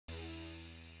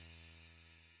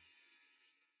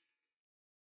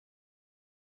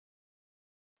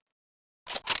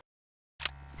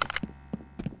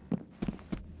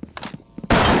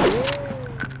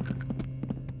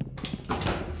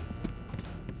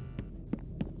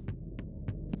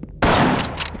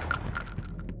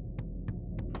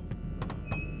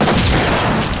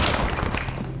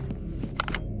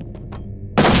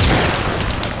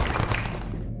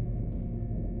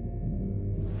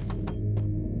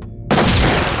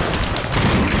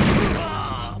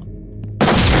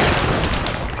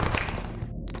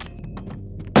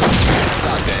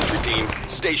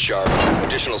Stay sharp.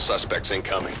 Additional suspects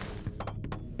incoming.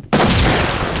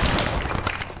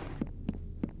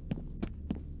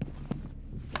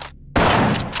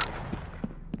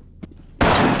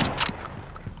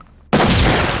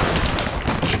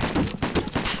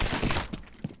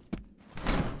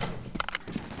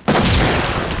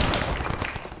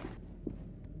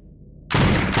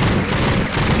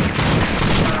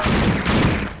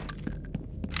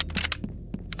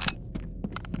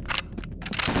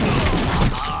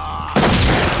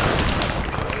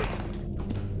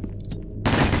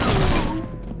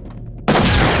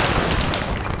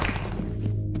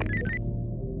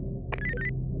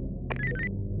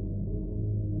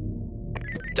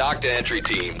 Dock to entry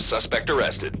team. Suspect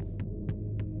arrested.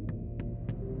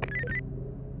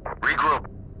 Regroup.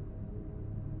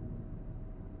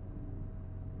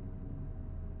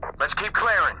 Let's keep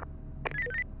clearing.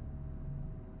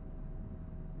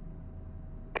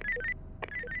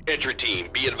 Entry team,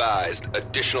 be advised.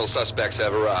 Additional suspects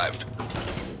have arrived.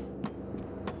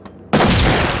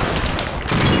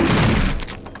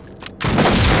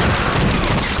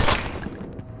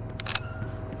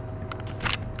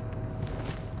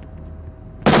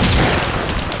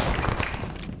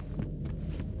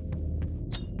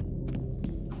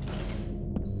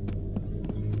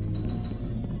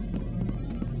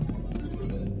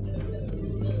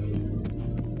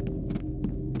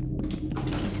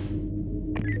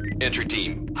 Entry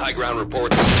team, high ground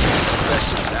reports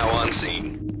suspects are now on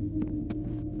scene.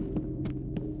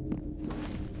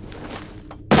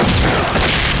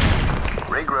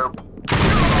 Regroup.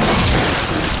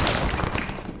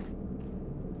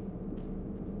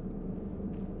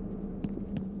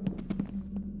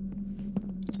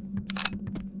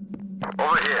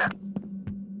 Over here.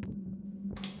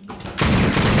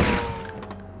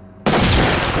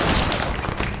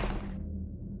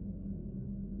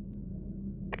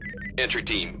 Entry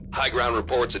team, high ground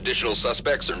reports additional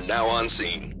suspects are now on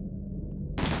scene.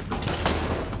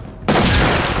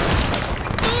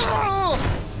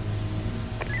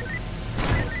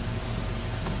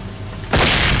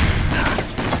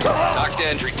 Dock to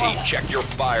entry team, check your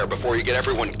fire before you get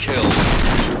everyone killed.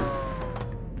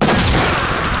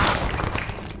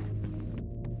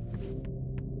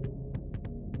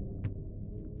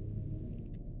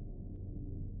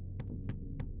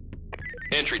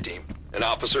 Entry team, an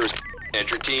officer is...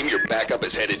 Entry team, your backup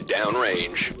is headed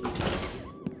downrange.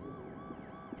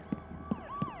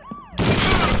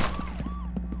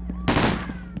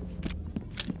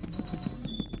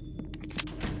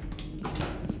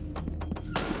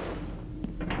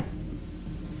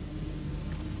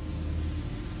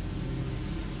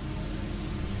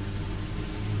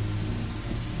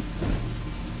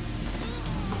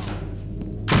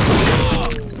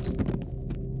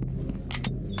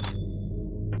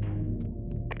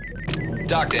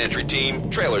 Dock to entry team,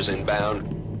 trailers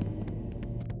inbound.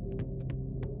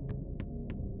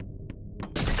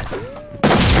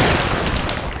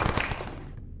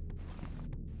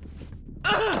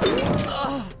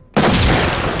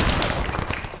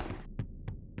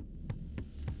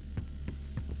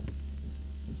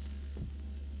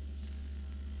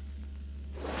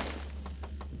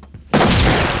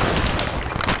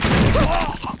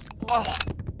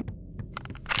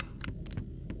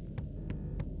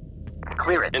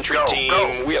 Clear it. Entry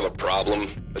team, we have a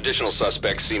problem. Additional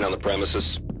suspects seen on the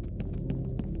premises.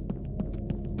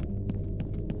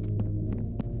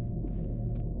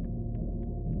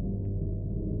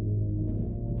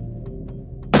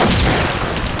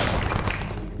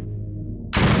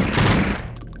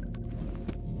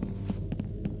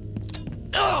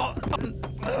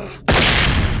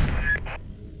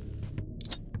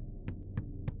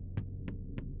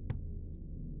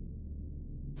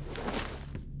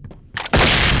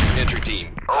 Entry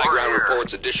team, high ground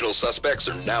reports additional suspects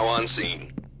are now on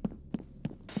scene.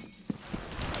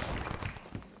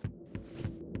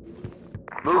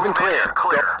 Moving clear.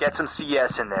 Get some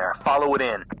CS in there. Follow it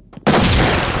in.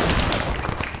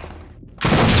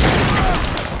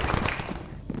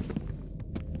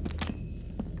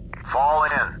 Fall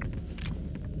in.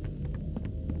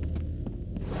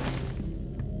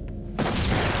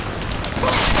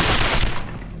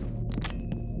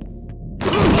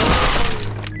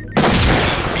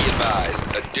 Be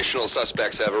advised, additional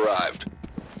suspects have arrived.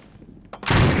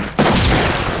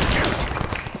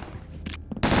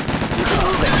 Keep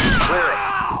moving. Clear it.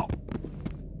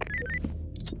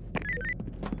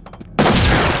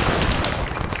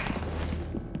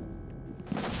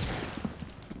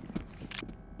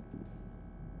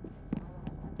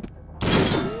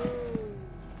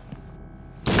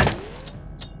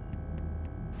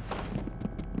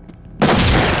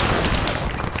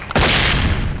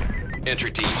 Entry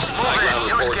team, high ground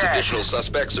use reports gas. additional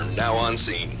suspects are now on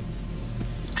scene.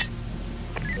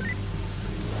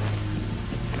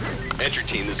 Entry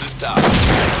team, this is Top.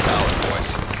 Thanks, Colin,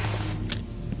 boys.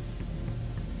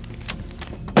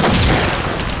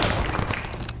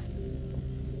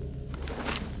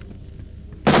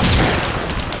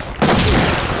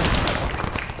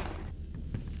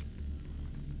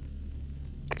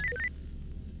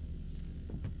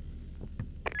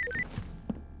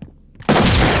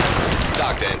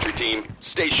 Dock to entry team.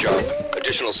 Stay sharp.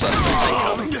 Additional suspects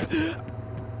incoming.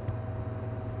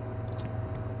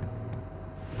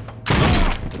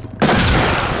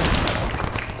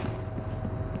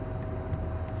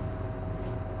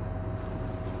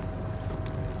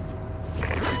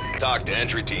 Dock to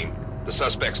entry team. The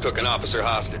suspects took an officer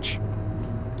hostage.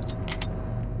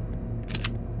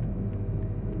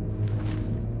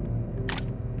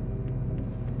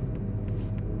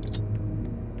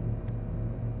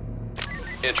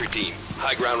 Entry team,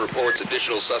 high ground reports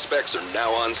additional suspects are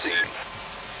now on scene.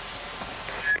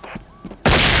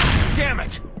 Damn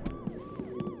it!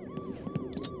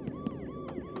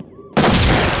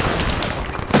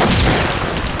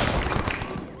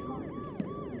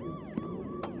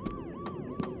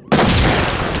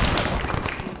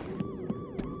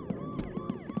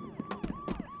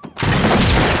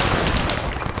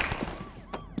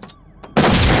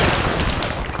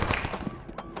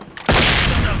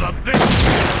 Son of a bitch!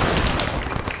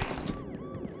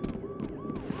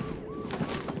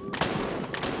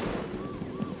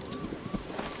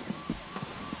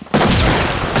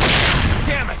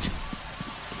 Damn it!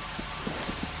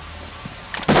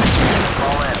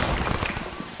 Fall in.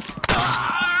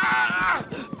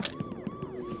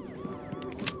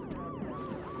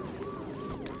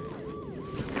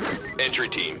 Entry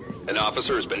team, an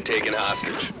officer has been taken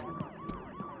hostage.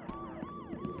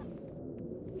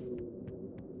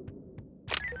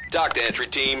 Dock to entry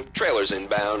team, trailers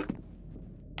inbound.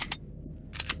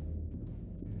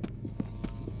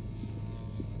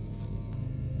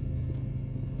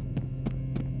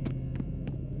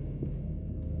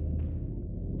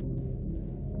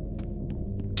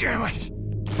 Damn it!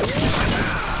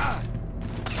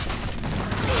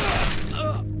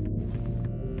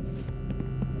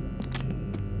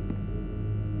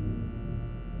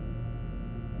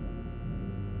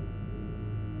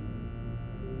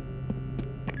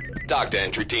 Dock to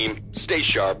entry team, stay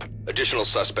sharp. Additional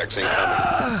suspects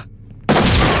incoming.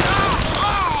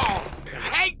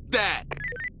 Hate that!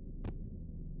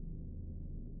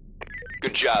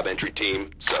 Good job, entry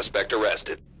team. Suspect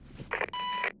arrested.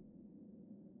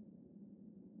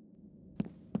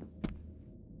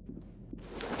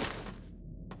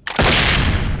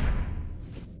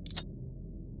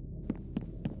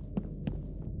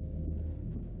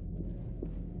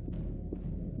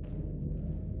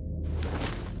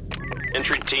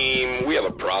 Entry team, we have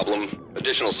a problem.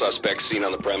 Additional suspects seen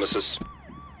on the premises.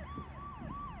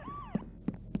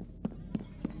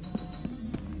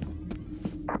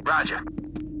 Roger.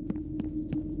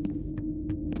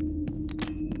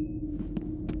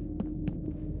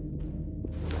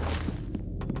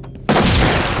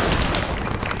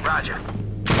 Roger.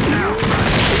 Now.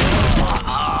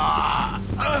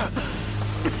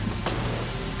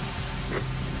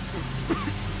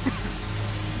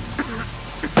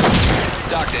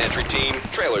 Dock to entry team,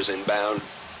 trailers inbound.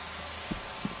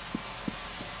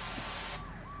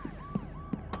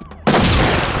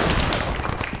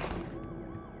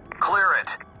 Clear it.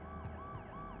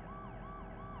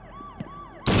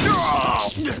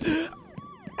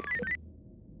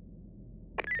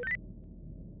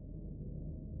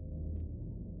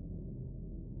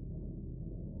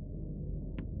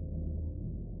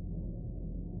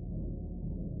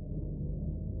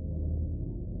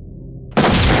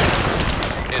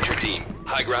 Entry team,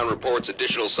 high ground reports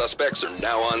additional suspects are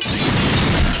now on scene.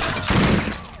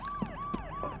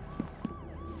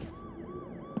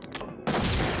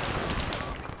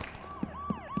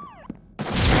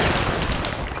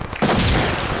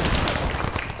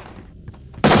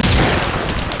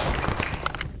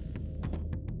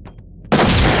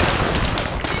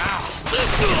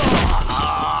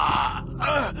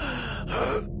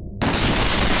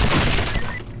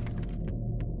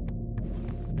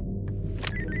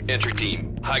 Entry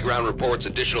team, high ground reports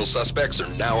additional suspects are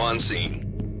now on scene.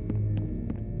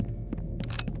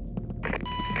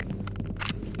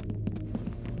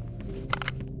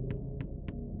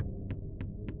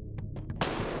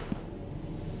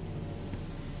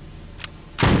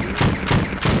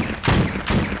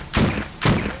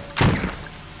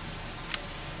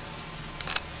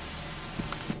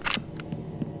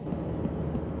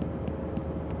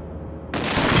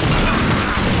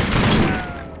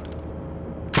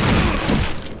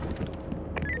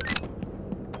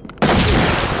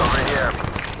 Over here.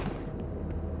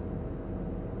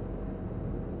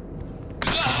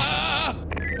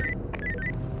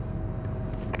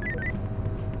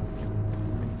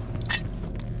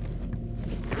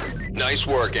 Nice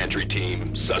work, entry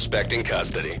team. Suspect in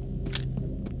custody.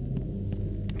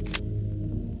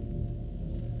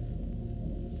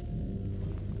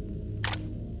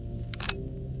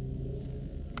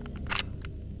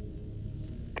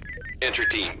 Entry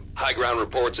team, high ground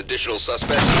reports additional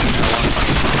suspects.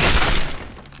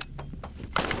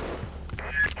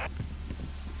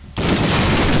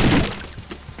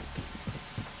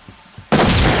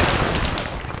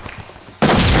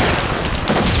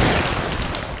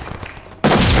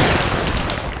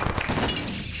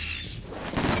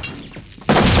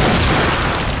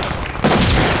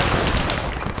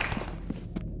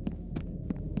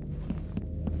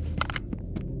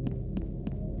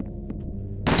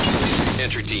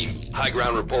 Entry team, high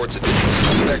ground reports additional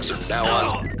suspects are now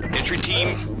on. Entry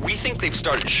team, we think they've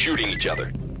started shooting each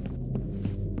other.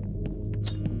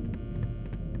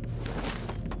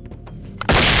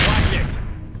 Watch it!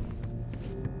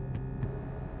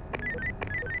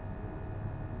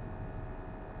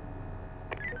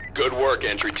 Good work,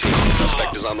 entry team.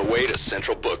 Suspect is on the way to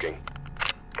central booking.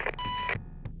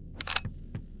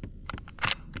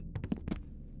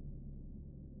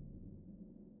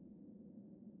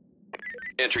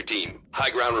 Entry team, high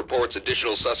ground reports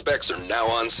additional suspects are now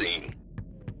on scene.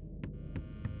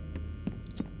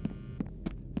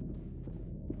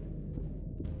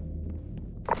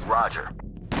 Roger.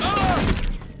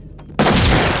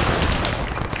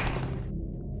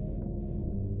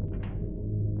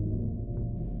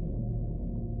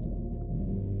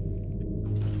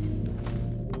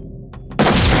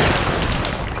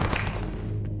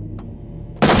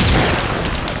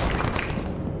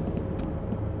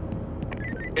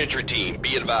 Entry team,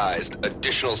 be advised,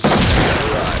 additional suspects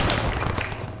have arrived.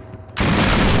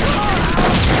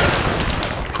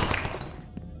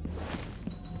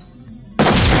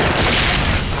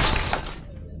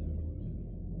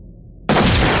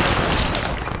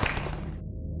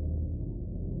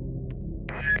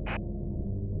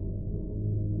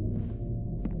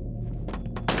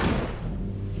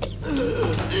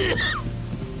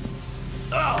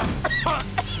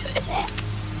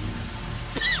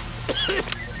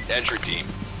 Entry team,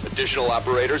 additional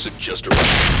operators have just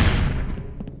arrived.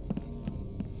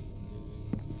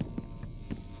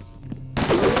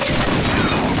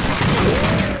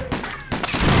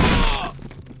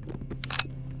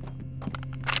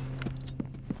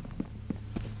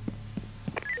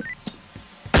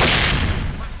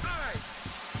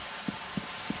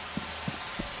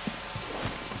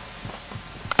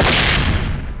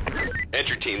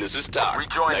 Entry team, this is Doc.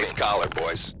 Rejoin Nice me. collar,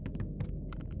 boys.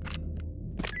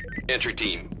 Entry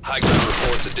team, high ground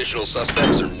reports additional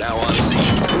suspects are now on scene.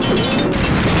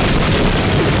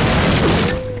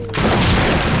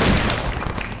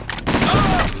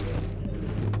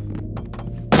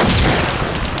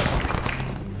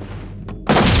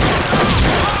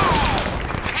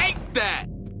 Hate that!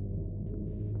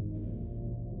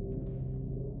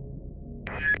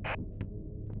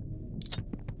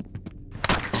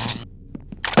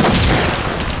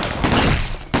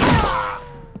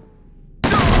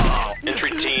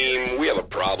 Entry team, we have a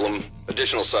problem.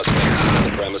 Additional suspects on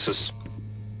the premises.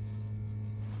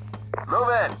 Move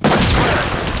in. It's clear.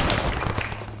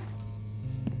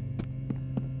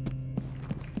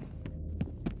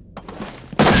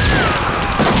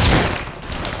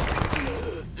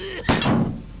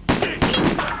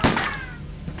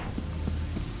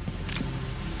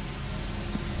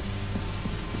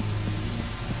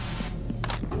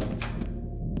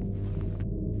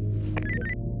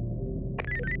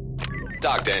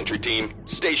 Doc to entry team,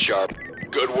 stay sharp.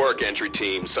 Good work, entry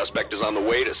team. Suspect is on the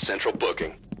way to central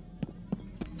booking.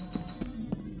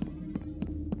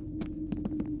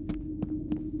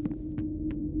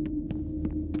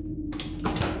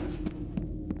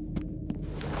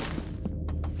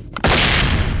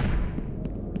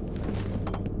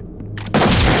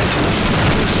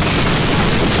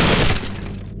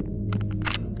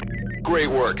 Great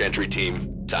work, entry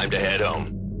team. Time to head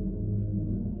home.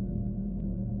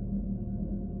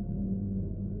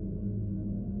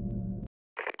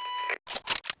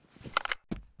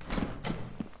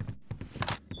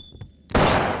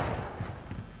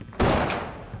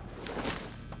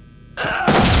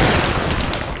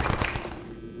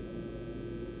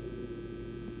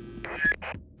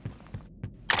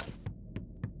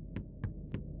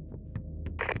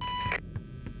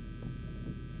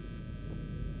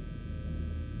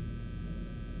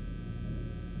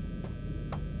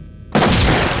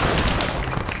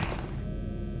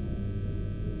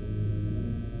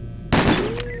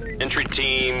 Entry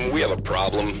team, we have a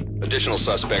problem. Additional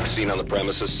suspects seen on the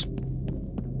premises.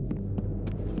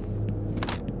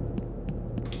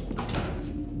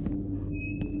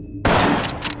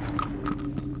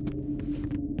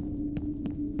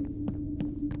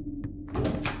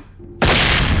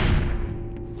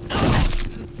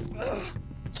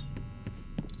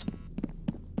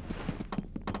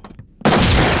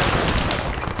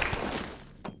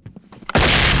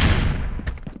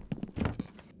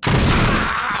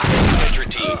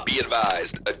 Be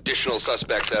advised, additional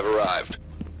suspects have arrived.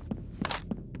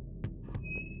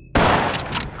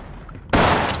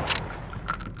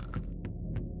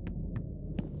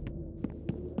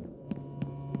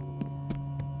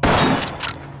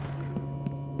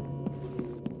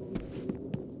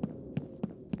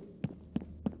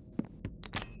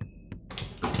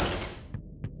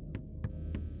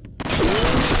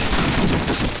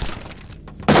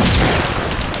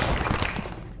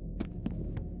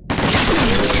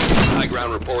 High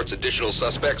ground reports additional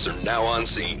suspects are now on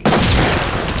scene.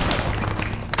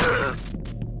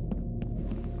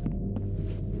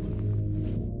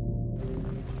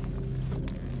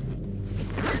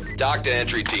 Dock to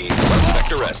entry team.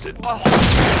 Suspect arrested.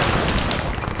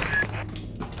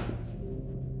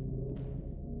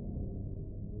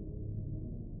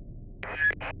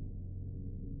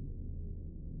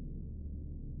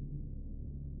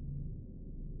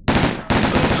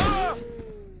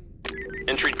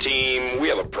 Entry team, we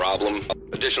have a problem.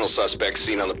 Additional suspects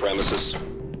seen on the premises.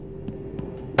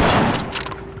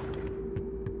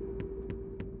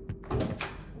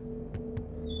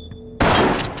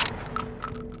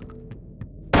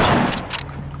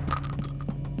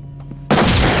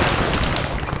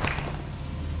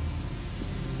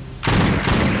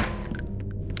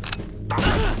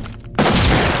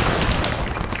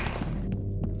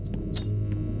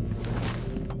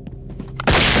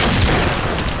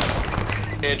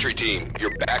 Entry team,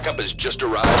 your backup has just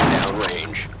arrived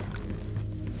downrange.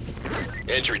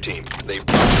 Entry team, they've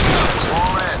got the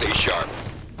officer. Stay sharp.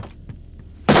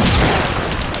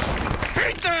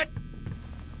 Hate that!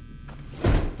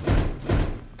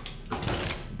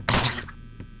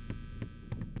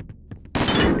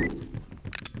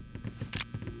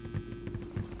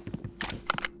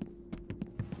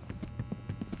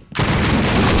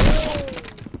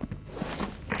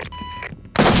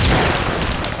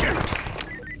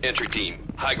 Entry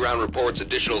team, high ground reports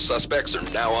additional suspects are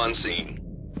now on scene.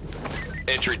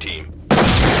 Entry team, the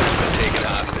officer has been taken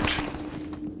hostage.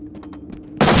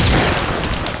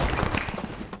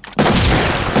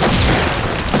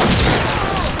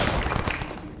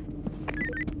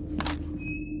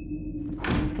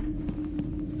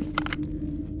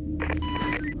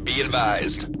 Be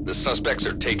advised, the suspects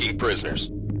are taking prisoners.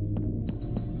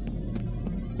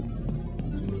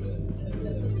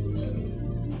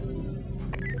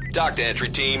 Dock to entry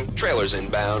team, trailers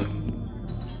inbound.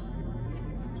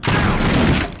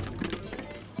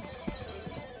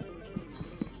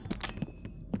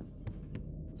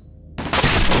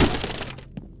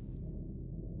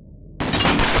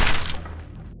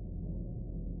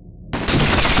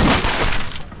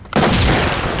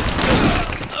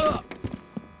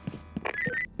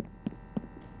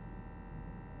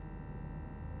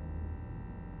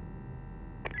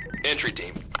 Entry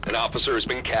team, an officer has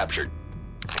been captured.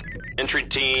 Entry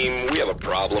team, we have a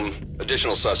problem.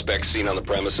 Additional suspects seen on the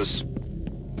premises.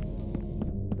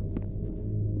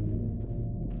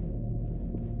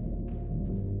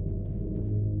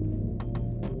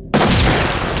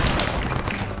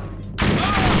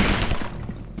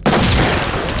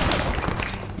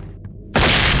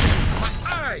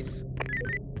 Eyes!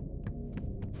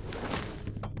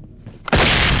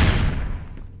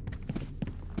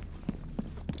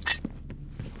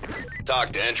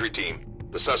 Dock to entry team.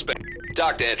 The suspect.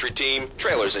 Dock to entry team.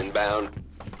 Trailers inbound.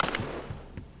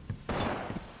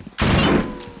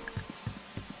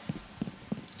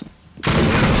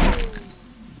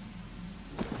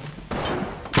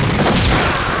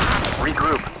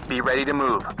 Regroup. Be ready to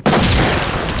move. Over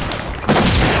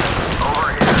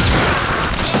here.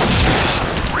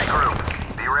 Regroup.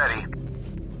 Be ready.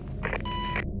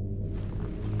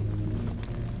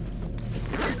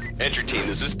 Entry team,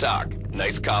 this is Doc.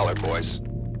 Nice collar, boys.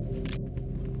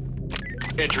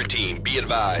 Entry team, be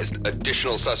advised.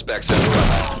 Additional suspects have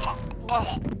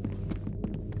arrived.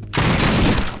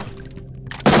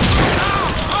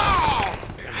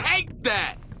 Hate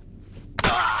that!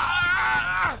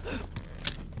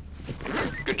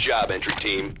 Good job, entry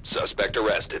team. Suspect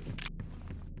arrested.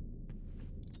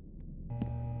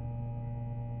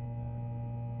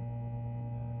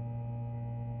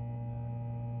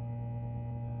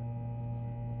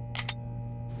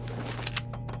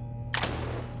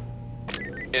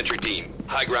 Entry team,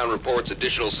 high ground reports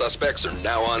additional suspects are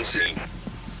now on scene.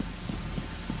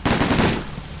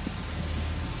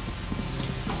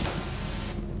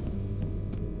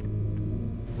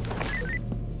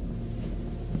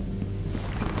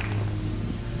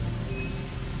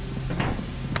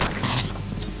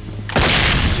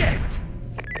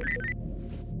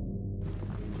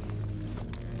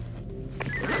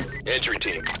 Entry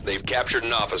team, they've captured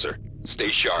an officer. Stay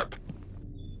sharp.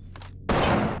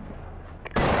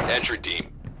 Entry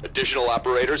team, additional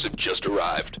operators have just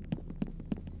arrived.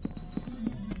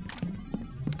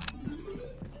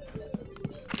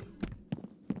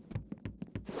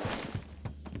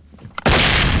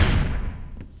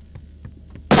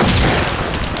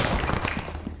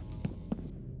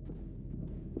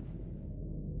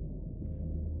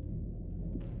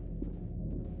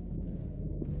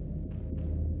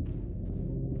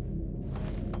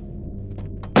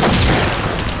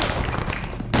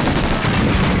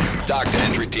 Dock to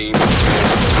entry team.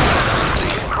 On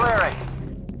scene. Clearing.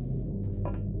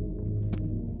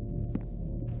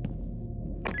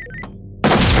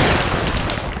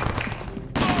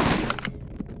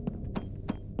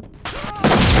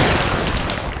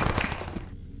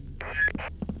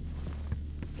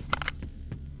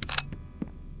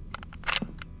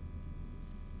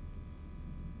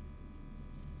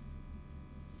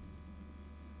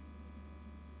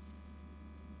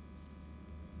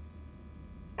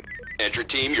 Entry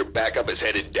team, your backup is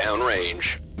headed downrange.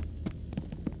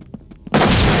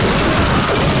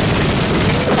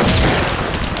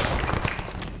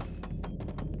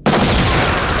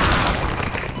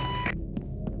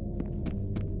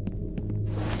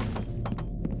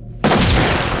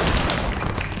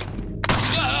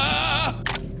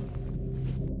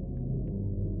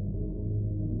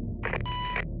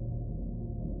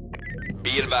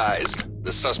 Be advised,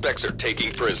 the suspects are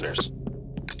taking prisoners.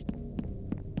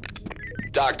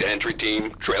 Dock to entry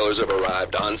team, trailers have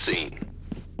arrived on scene.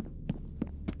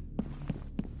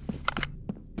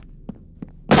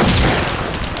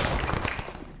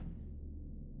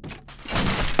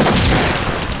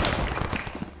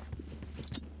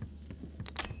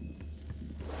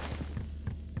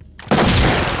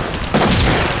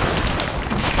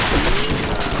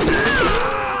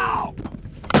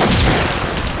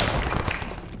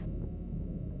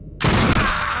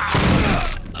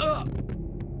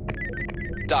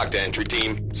 Dock to entry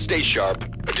team. Stay sharp.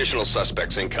 Additional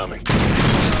suspects incoming.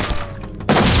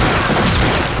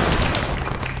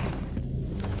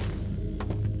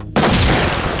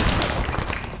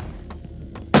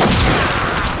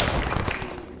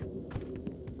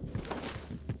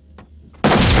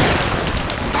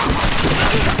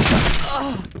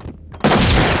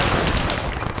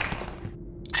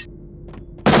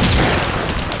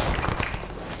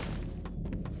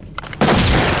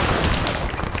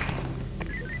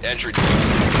 Entry team.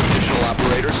 Additional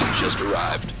operators have just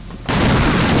arrived.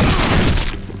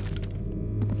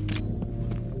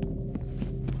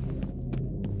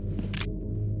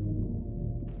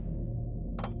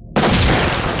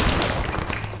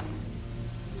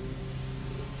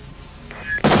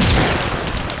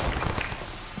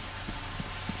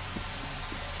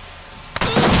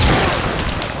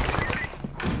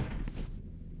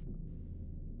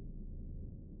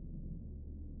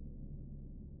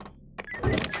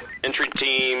 Entry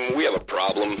team, we have a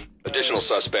problem. Additional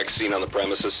suspects seen on the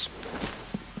premises.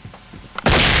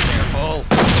 Careful.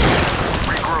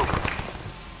 Regroup.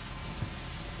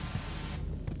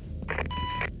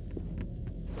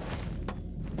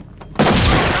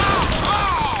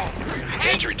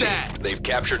 Entry team, they've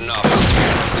captured an officer.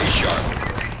 Stay sharp.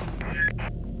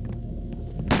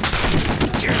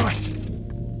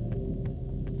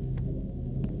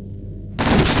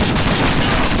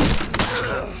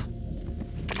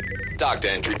 Dock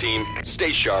to entry team.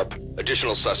 Stay sharp.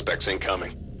 Additional suspects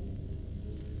incoming.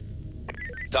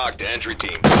 Dock to entry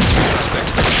team.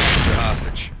 Suspects are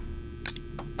hostage.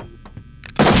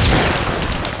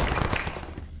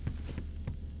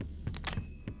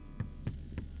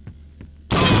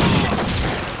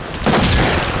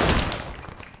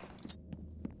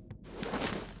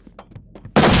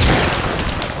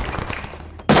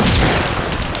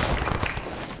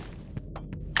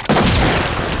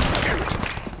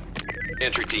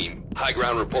 Entry team, high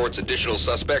ground reports additional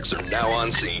suspects are now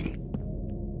on scene.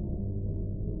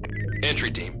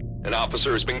 Entry team, an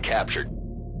officer has been captured. Keep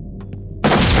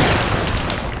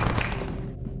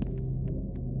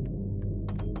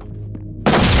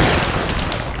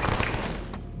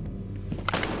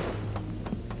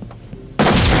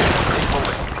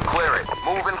moving. Clear it.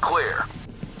 Move and clear.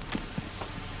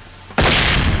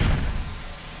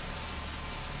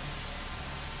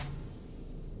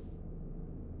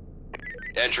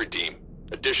 Entry team.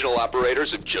 Additional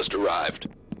operators have just arrived.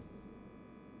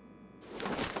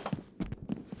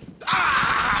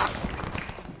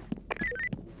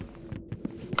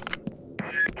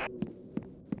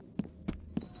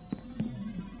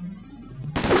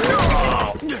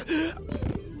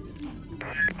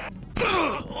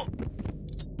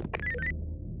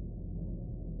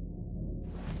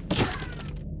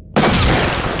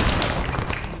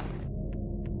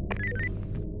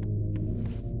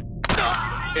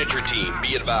 Entry team,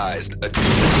 be advised.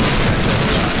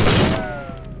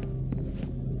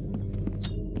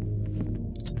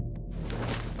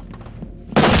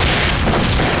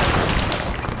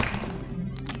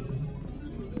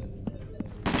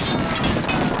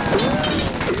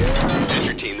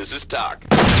 Entry team, this is TOC.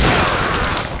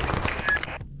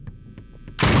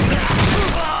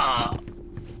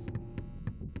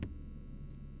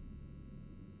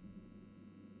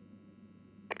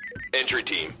 Entry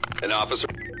team, an officer.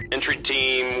 Entry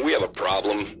team, we have a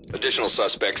problem. Additional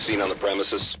suspects seen on the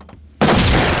premises.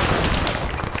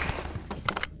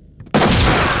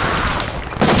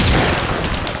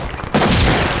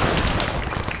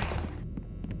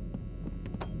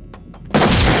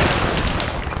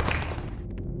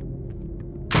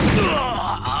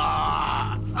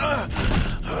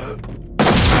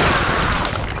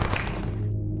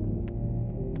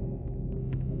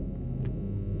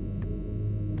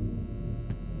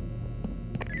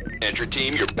 Entry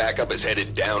team, your backup is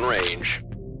headed downrange.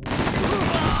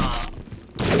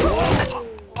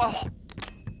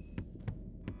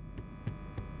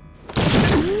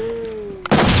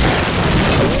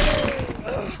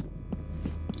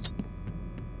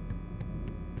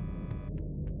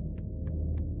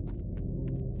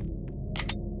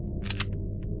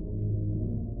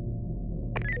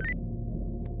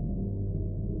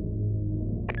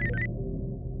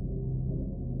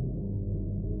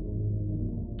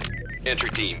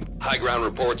 Entry team, high ground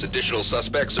reports additional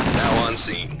suspects are now on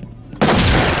scene.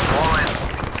 Fall in.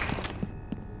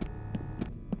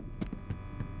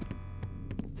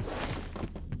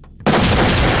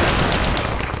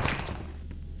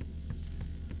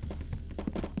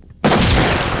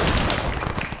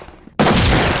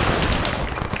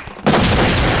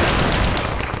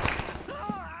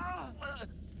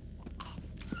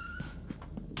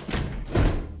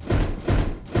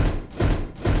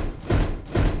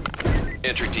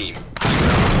 Entry team, high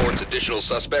ground reports additional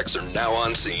suspects are now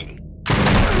on scene.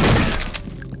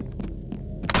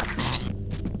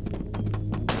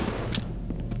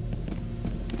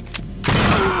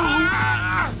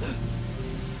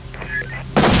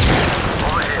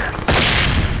 Over here.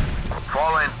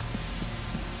 Fall in.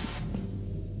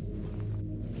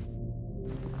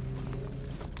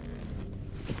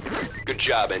 Good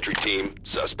job, entry team.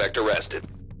 Suspect arrested.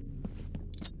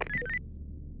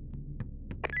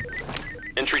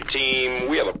 Entry team,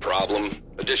 we have a problem.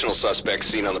 Additional suspects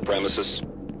seen on the premises.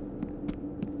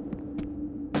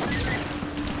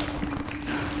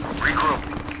 Regroup.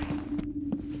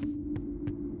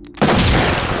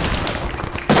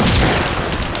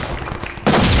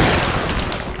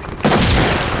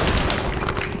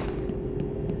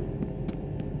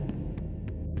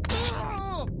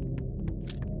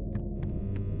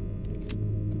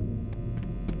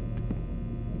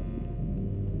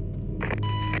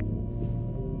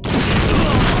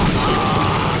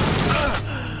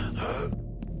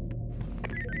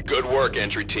 Good work,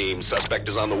 entry team. Suspect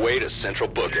is on the way to central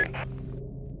booking.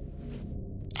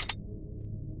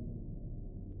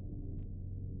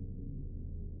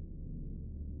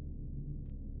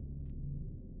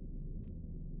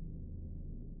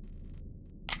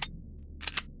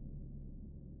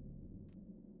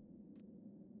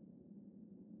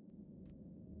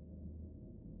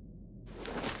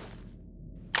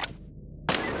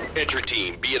 Entry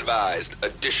team, be advised.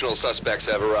 Additional suspects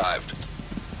have arrived.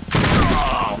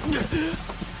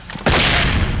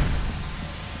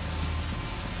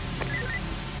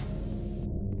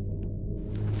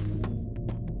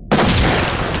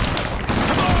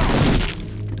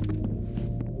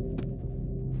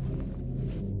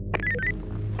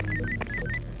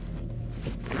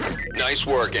 Nice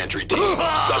work, entry team.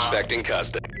 Suspect in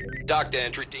custody. Dock to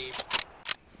entry team.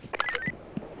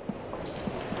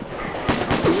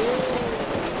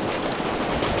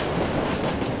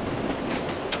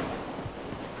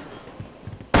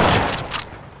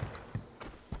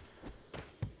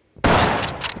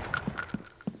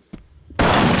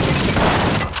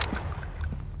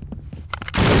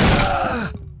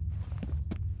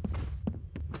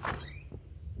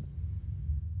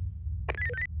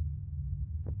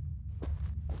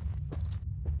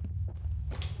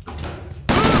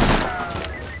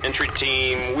 Entry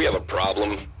team, we have a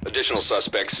problem. Additional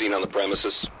suspects seen on the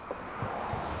premises.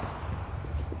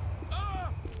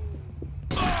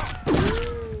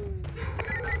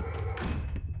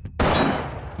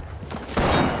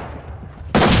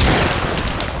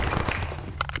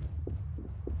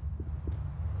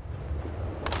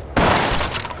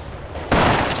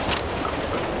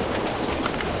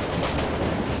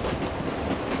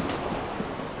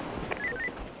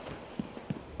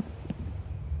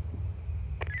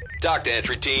 Dock to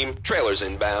entry team, trailers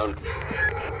inbound.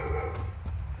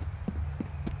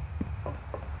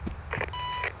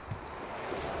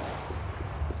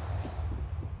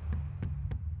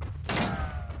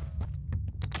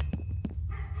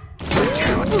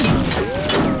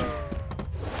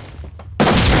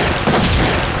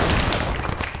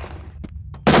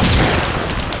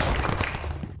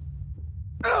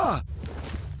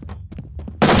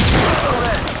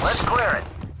 Let's clear it.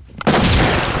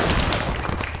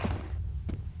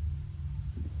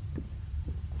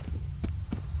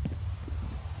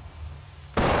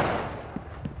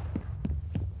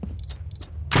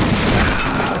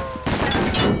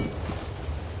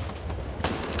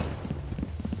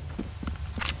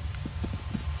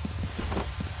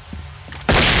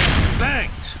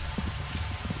 Thanks.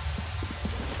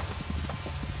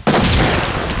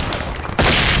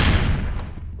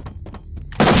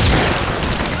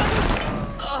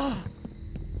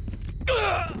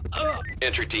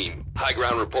 Entry team, high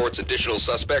ground reports additional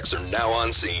suspects are now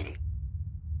on scene.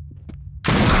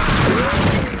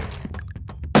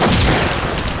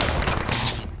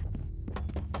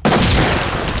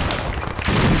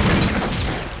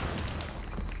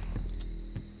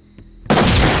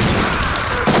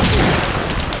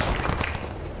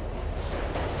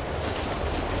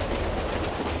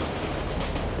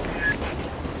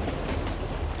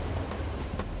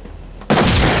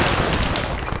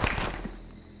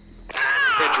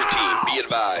 Entry team, be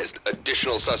advised,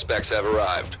 additional suspects have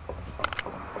arrived.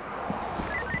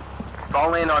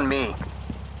 Fall in on me.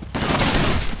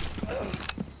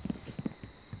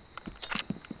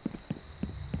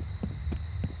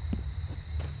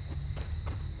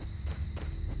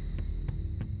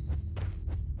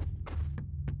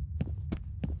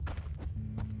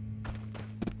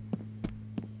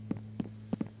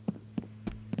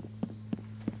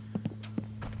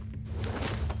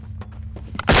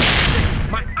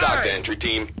 My Dock to eyes. entry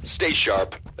team, stay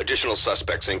sharp, additional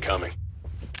suspects incoming.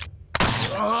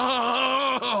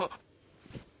 Oh!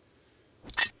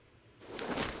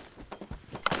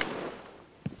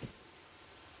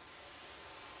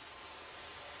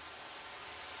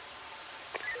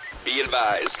 Be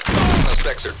advised,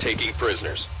 suspects are taking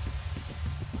prisoners.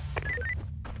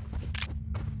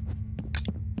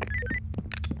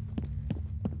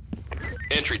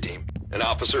 Entry team, an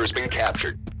officer has been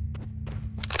captured.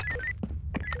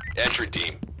 Entry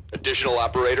team, additional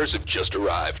operators have just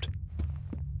arrived.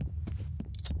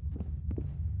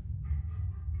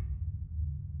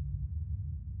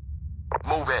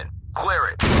 Move in. Clear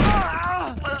it.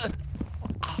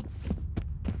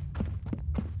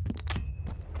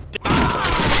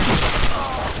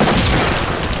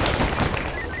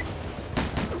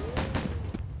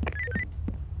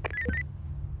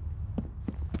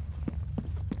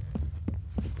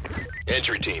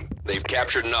 Entry team, they've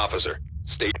captured an officer.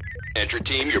 Stay. Entry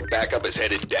team, your backup is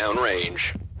headed downrange.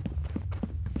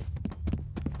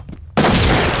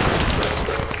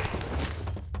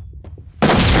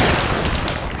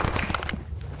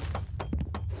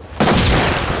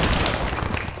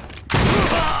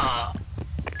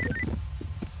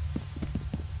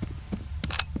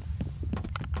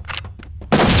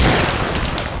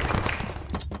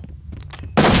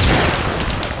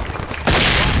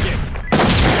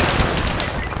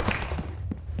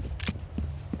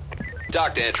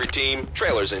 Dock to entry team,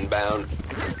 trailers inbound.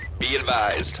 Be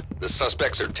advised, the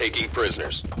suspects are taking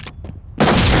prisoners.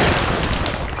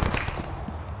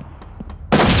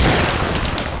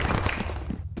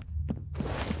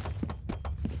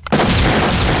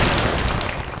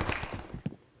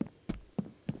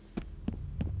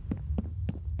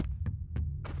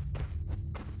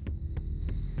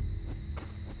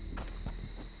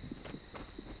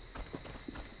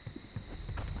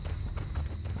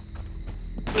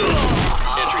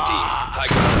 Entry team, high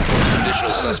ground.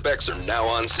 Additional suspects are now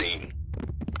on scene.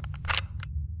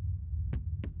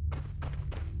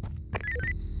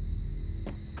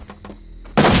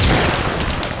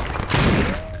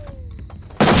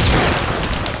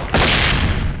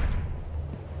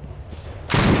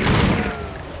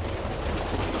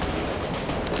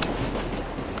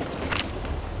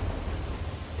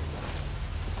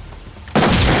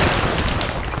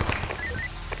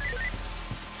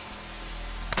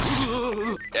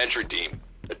 Entry team,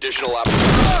 additional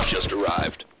operators just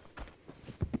arrived.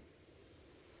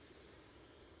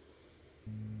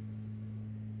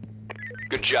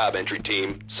 Good job, entry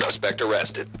team. Suspect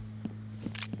arrested.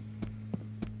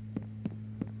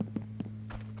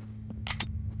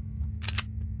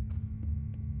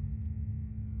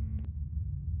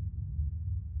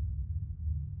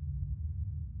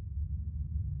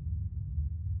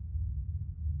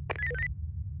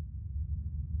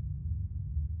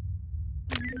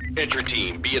 Entry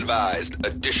team, be advised.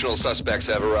 Additional suspects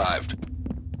have arrived.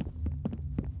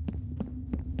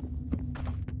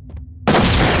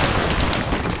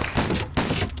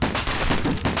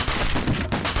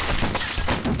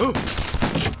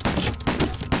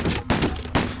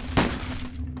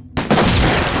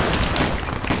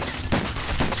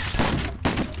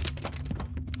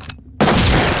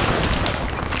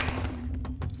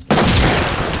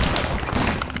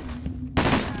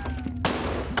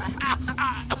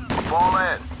 Fall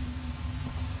in.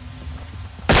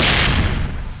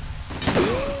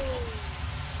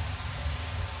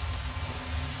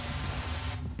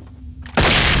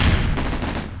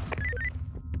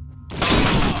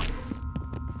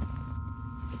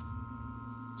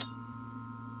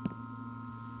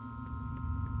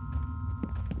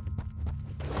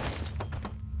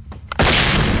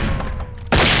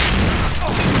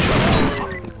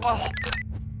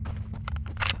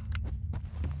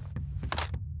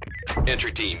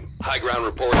 Entry team, high ground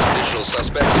reports additional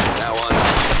suspects are now on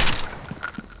scene.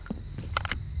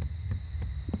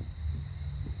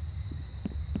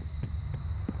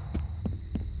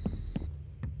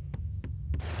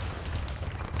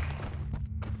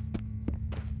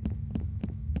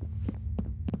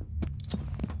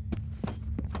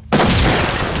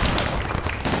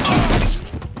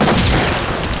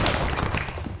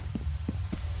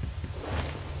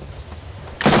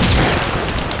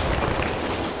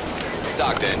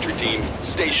 Dock to entry team,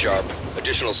 stay sharp.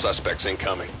 Additional suspects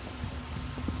incoming.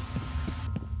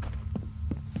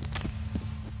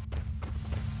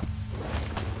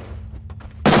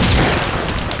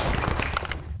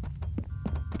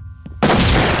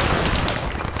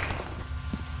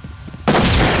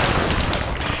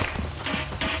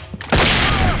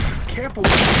 Careful.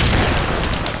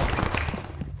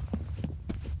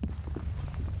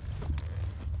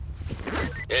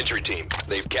 Entry team,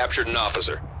 they've captured an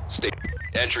officer. Stay.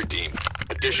 Entry team,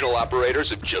 additional operators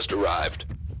have just arrived.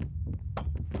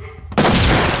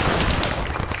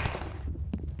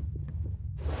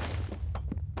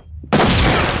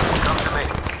 Come to me.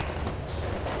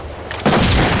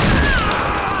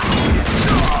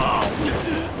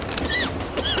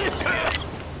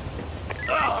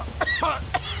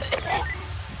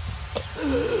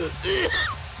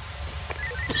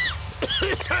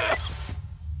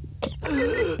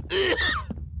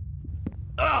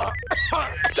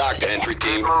 Dock to entry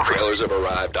team, trailers have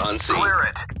arrived on scene. Clear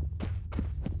it.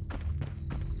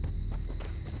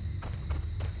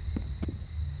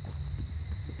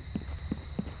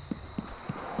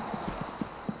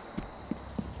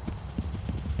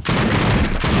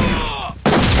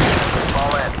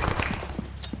 Fall in.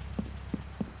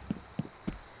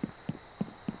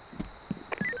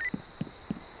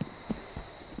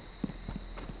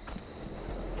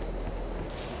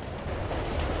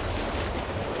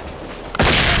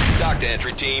 Dock to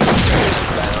entry team, trailers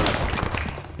inbound.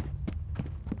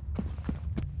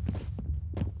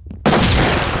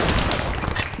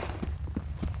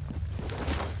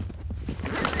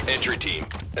 Entry team,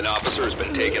 an officer has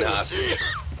been taken hostage.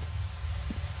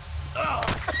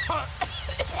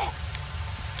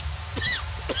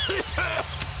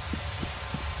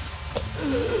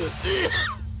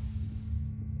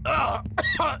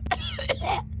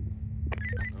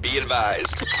 Be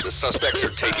advised, the suspects are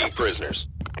taking prisoners.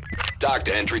 Dock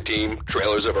to entry team,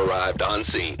 trailers have arrived on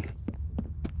scene.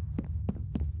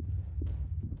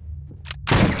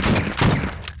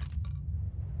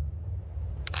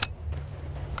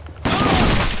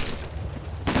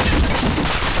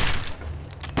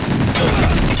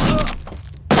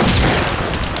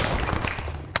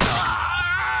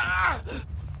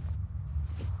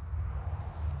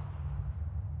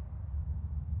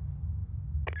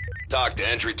 Dock to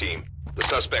entry team, the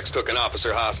suspects took an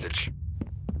officer hostage.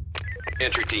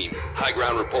 Entry team, high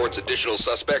ground reports additional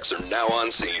suspects are now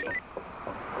on scene.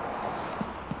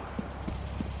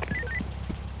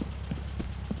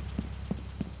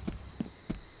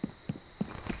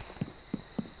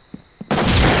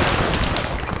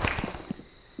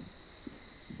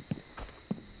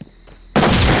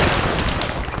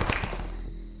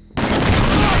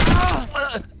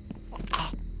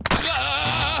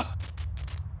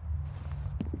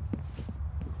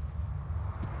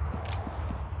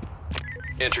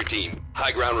 Entry team,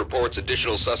 high ground reports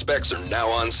additional suspects are now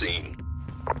on scene.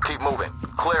 Keep moving.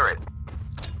 Clear it.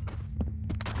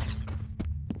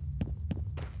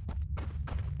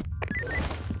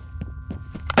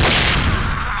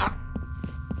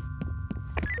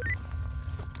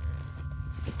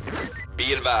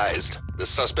 Be advised, the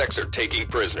suspects are taking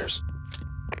prisoners.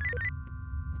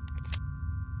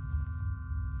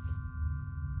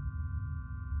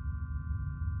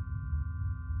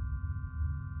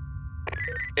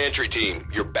 Entry team,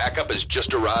 your backup has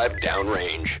just arrived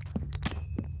downrange.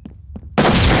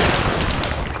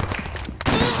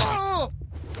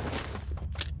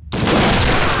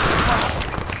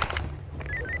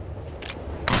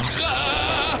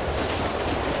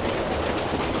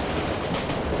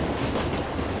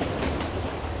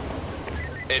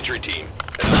 Entry team,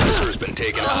 an officer has been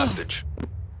taken hostage.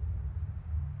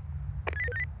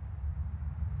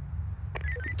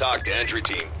 Talk to entry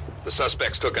team. The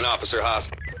suspects took an officer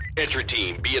hostage. Entry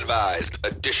team, be advised,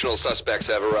 additional suspects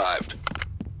have arrived.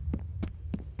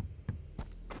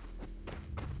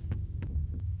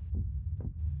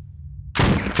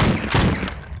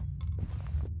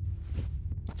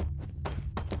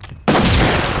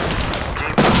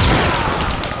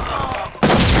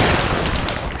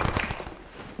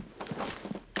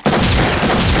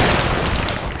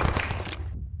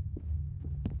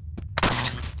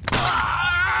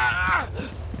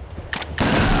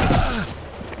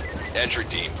 Entry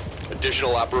team,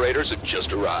 additional operators have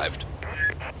just arrived.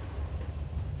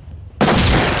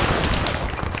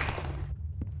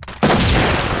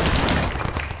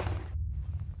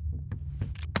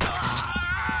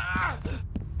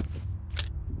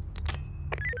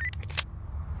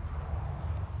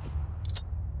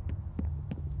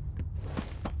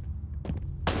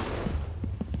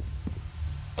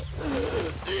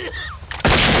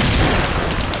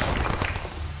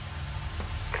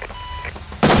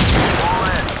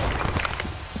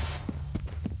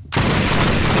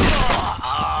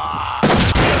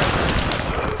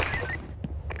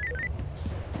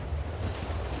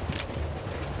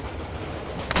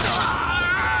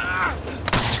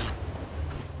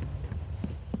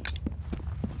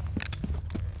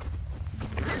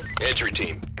 Entry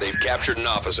team, they've captured an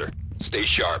officer. Stay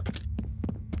sharp.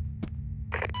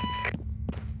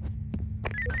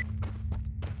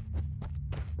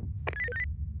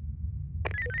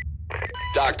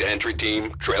 Talk to entry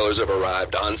team, trailers have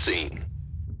arrived on scene.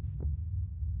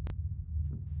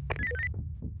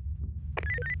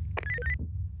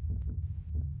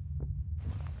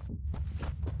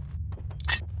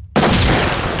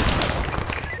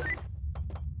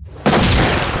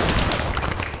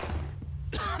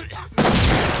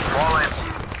 All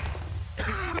empty.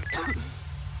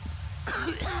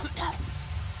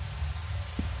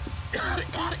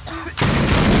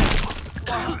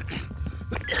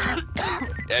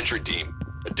 Entry team,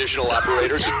 additional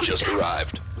operators have just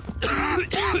arrived.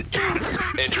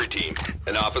 Entry team,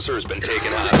 an officer has been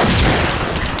taken hostage.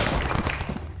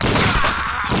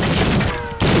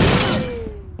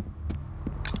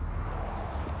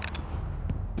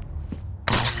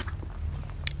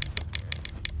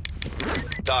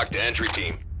 Talk to entry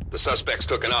team. The suspects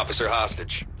took an officer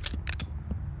hostage.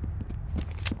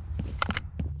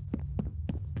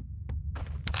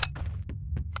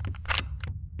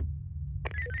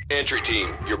 Entry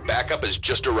team, your backup has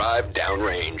just arrived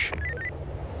downrange.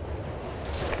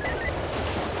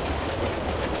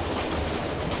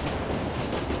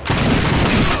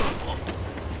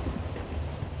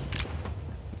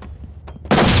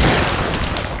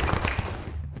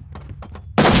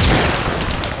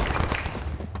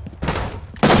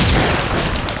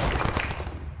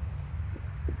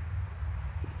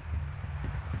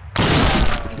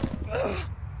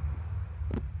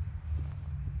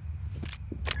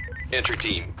 Entry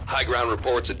team, high ground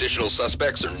reports additional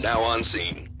suspects are now on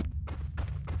scene.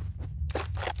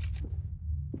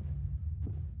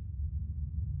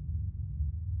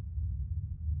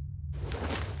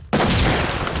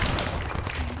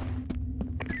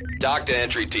 Talk to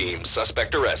entry team,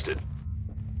 suspect arrested.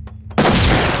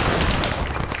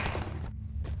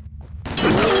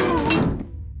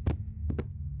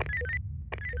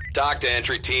 Talk to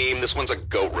entry team, this one's a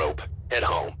goat rope. Head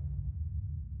home.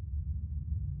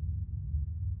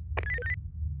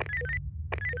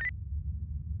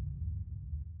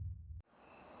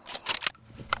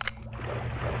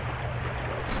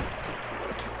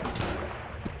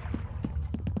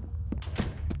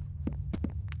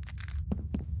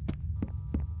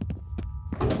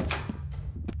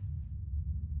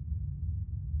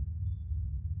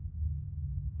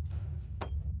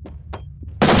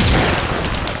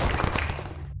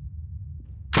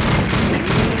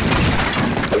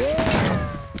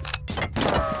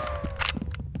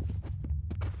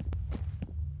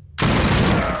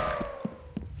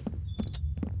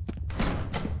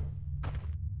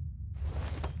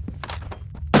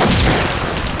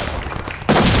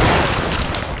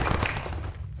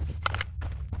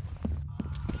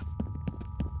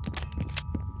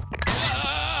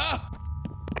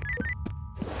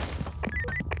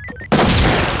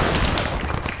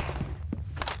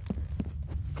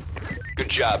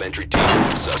 job, entry team.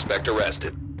 Suspect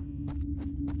arrested.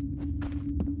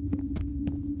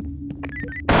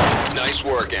 Nice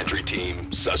work, entry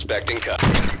team. Suspect in cuffs.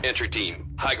 Entry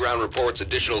team, high ground reports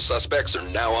additional suspects are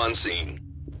now on scene.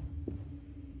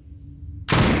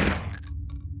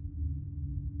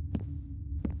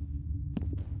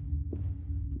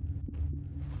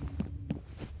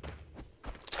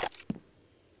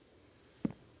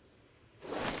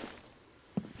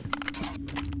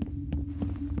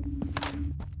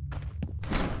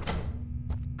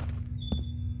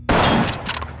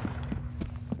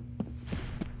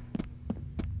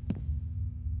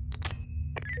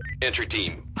 Entry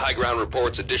team, high ground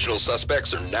reports additional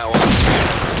suspects are now on scene.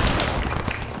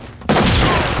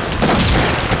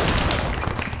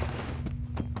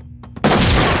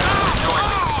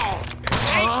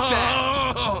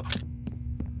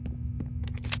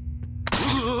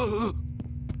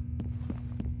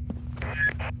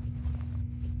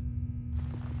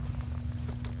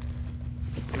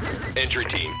 Entry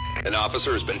team, an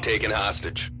officer has been taken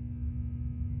hostage.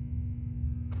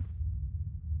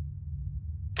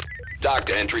 Dock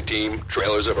to entry team,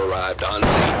 trailers have arrived on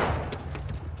scene.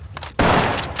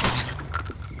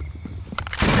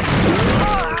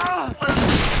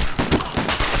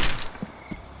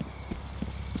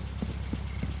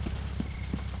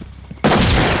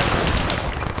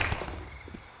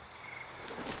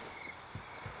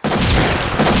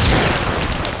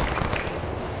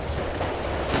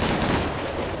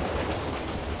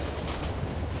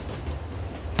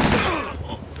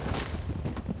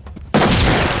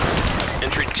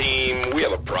 Team, we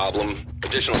have a problem.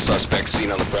 Additional suspects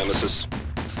seen on the premises.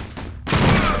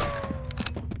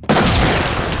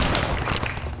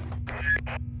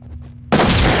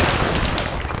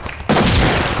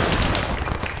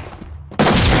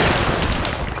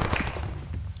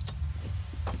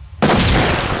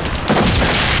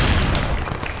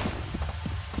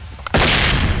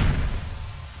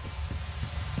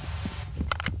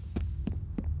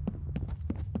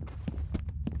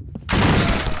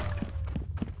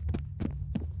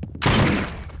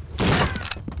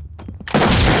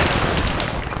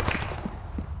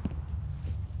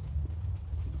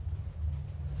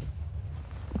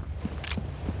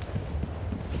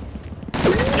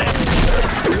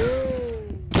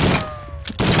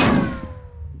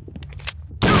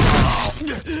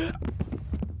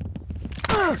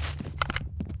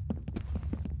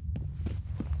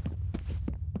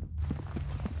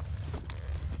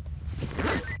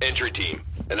 Entry team,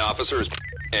 an officer is...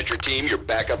 Entry team, your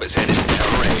backup is headed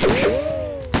downrange.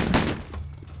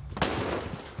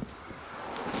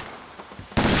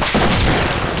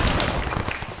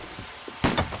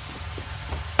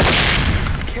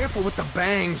 Careful with the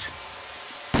bangs.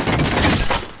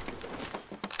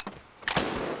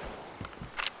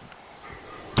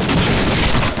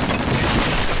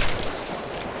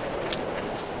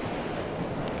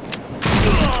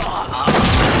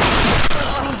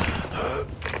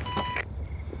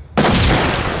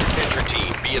 Entry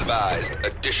team, be advised.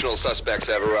 Additional suspects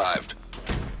have arrived.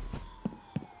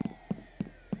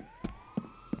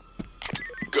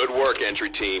 Good work, entry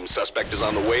team. Suspect is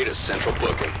on the way to central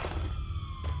booking.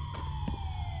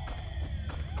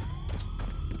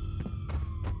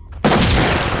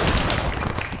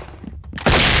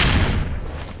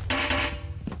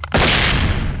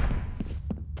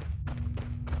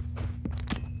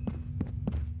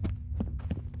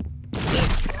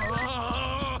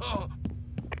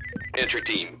 Entry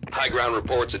team, high ground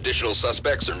reports additional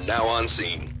suspects are now on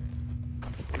scene.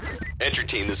 Entry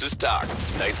team, this is Doc.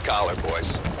 Nice collar,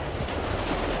 boys.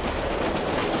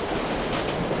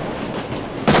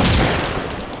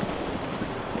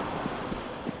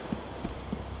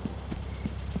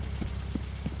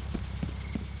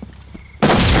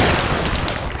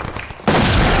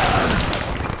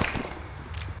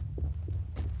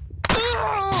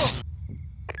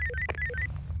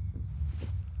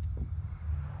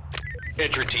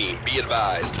 Entry team, be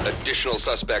advised. Additional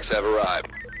suspects have arrived.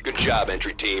 Good job,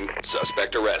 entry team.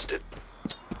 Suspect arrested.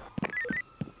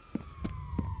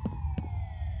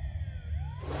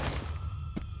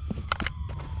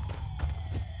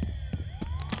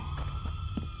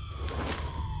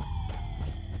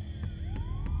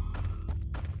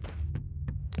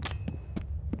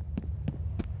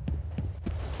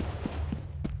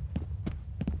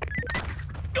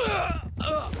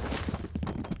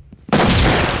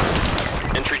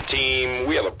 Entry team,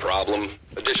 we have a problem.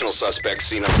 Additional suspects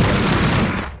seen on the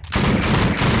premises.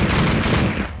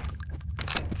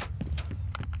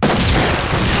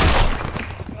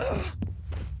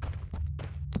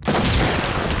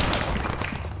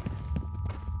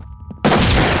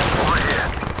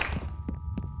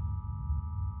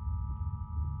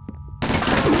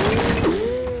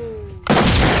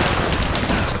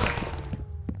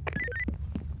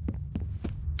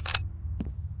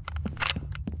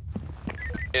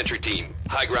 Entry team,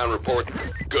 high ground report.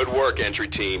 Good work, entry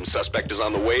team. Suspect is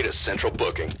on the way to central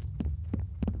booking.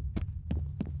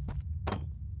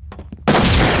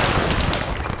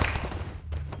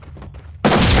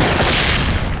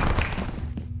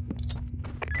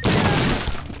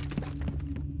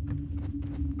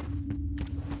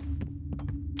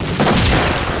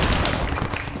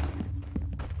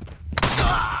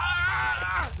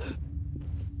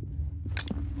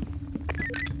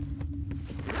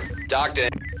 Docked in.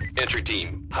 Entry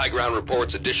team, high ground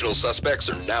reports additional suspects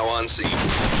are now on scene.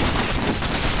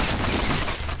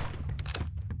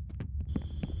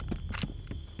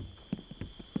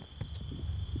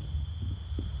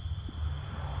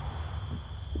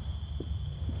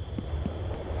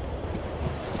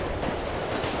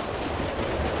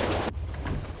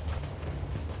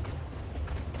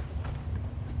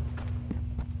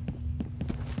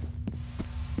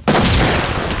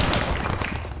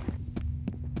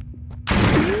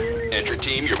 Entry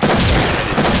team, your backup is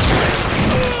headed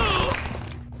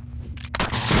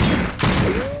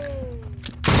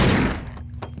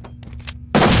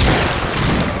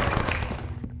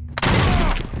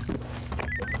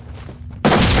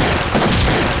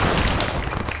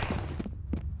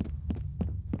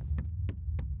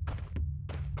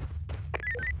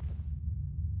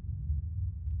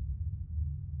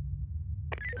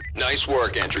Nice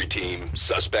work, entry team.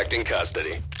 Suspect in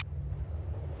custody.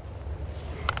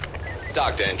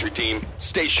 Dock to entry team.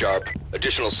 Stay sharp.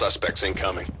 Additional suspects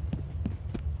incoming.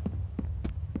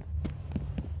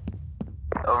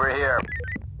 Over here.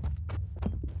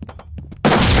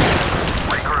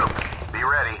 Regroup. Be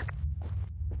ready.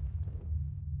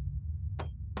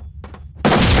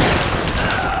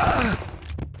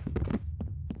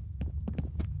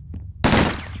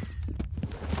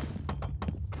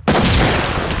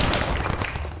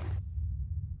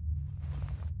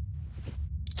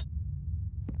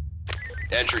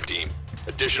 Entry team.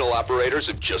 Additional operators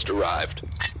have just arrived.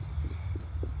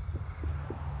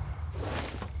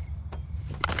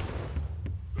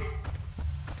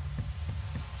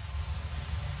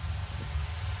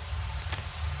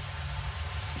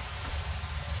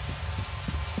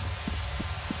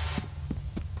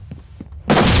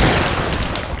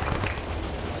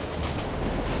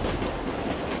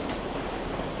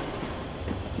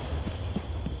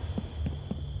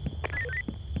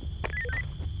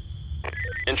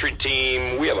 Entry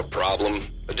team, we have a problem.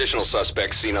 Additional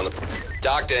suspects seen on the...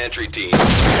 Dock to entry team.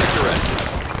 Suspect arrested.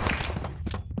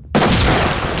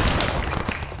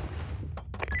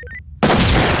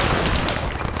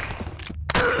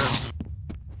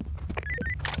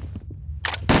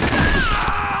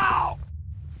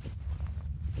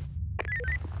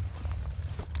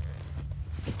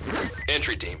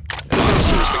 Entry team, an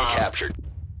officer has been captured.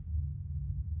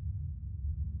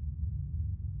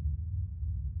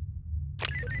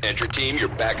 Entry team, your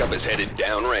backup is headed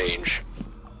downrange.